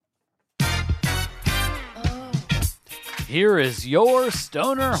Here is your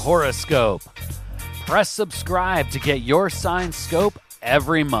Stoner Horoscope. Press subscribe to get your sign scope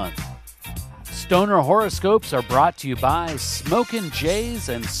every month. Stoner Horoscopes are brought to you by Smokin' Jays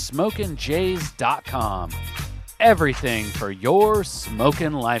and SmokinJays.com. Everything for your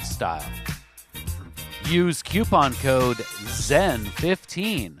smokin' lifestyle. Use coupon code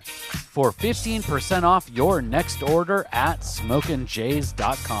ZEN15 for 15% off your next order at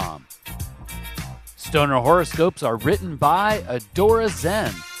SmokinJays.com. Stoner Horoscopes are written by Adora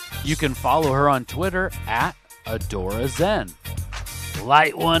Zen. You can follow her on Twitter at Adora Zen.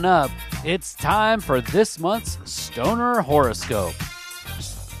 Light one up. It's time for this month's Stoner Horoscope.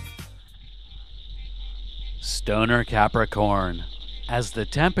 Stoner Capricorn. As the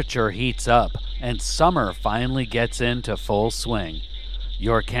temperature heats up and summer finally gets into full swing,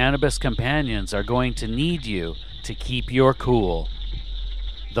 your cannabis companions are going to need you to keep your cool.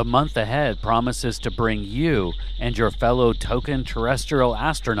 The month ahead promises to bring you and your fellow token terrestrial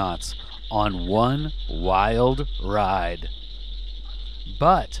astronauts on one wild ride.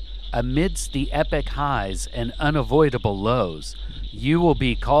 But amidst the epic highs and unavoidable lows, you will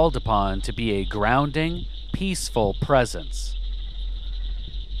be called upon to be a grounding, peaceful presence.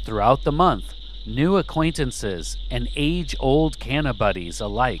 Throughout the month, new acquaintances and age-old canna buddies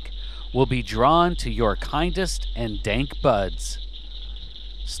alike will be drawn to your kindest and dank buds.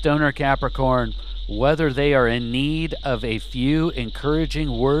 Stoner Capricorn, whether they are in need of a few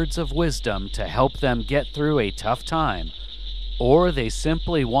encouraging words of wisdom to help them get through a tough time, or they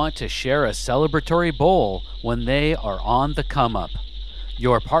simply want to share a celebratory bowl when they are on the come-up,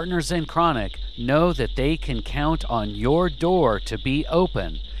 your partners in chronic know that they can count on your door to be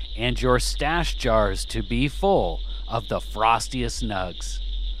open and your stash jars to be full of the frostiest nugs.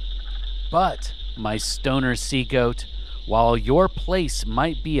 But, my stoner sea goat, while your place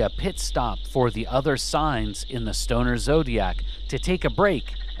might be a pit stop for the other signs in the stoner zodiac to take a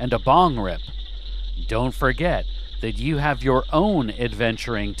break and a bong rip, don't forget that you have your own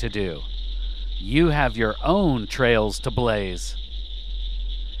adventuring to do. You have your own trails to blaze.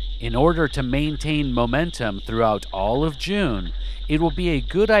 In order to maintain momentum throughout all of June, it will be a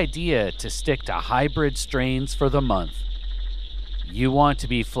good idea to stick to hybrid strains for the month. You want to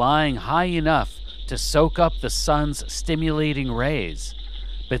be flying high enough to soak up the sun's stimulating rays,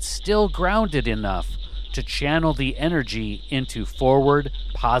 but still grounded enough to channel the energy into forward,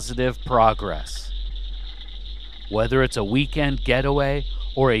 positive progress. Whether it's a weekend getaway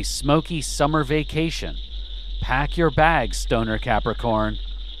or a smoky summer vacation, pack your bags, Stoner Capricorn.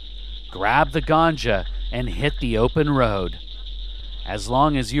 Grab the ganja and hit the open road. As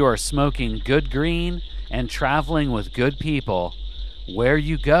long as you are smoking good green and traveling with good people, where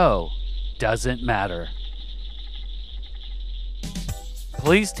you go doesn't matter.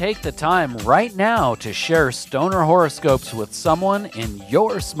 Please take the time right now to share Stoner Horoscopes with someone in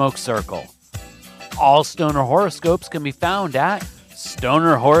your smoke circle. All Stoner Horoscopes can be found at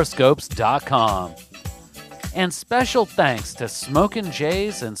stonerhoroscopes.com. And special thanks to Smokin'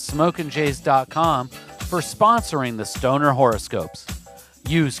 Jays and SmokinJays.com for sponsoring the Stoner Horoscopes.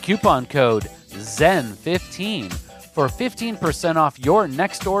 Use coupon code ZEN15 for 15% off your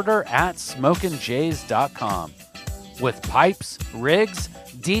next order at SmokinJays.com. With pipes, rigs,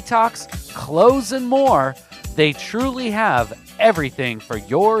 detox, clothes, and more, they truly have everything for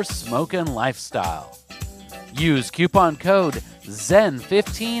your smokin' lifestyle. Use coupon code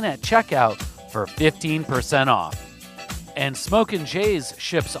ZEN15 at checkout for 15% off. And Smokin' Jays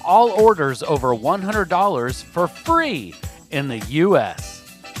ships all orders over $100 for free in the U.S.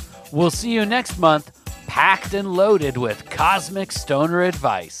 We'll see you next month, packed and loaded with cosmic stoner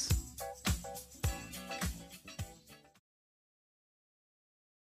advice.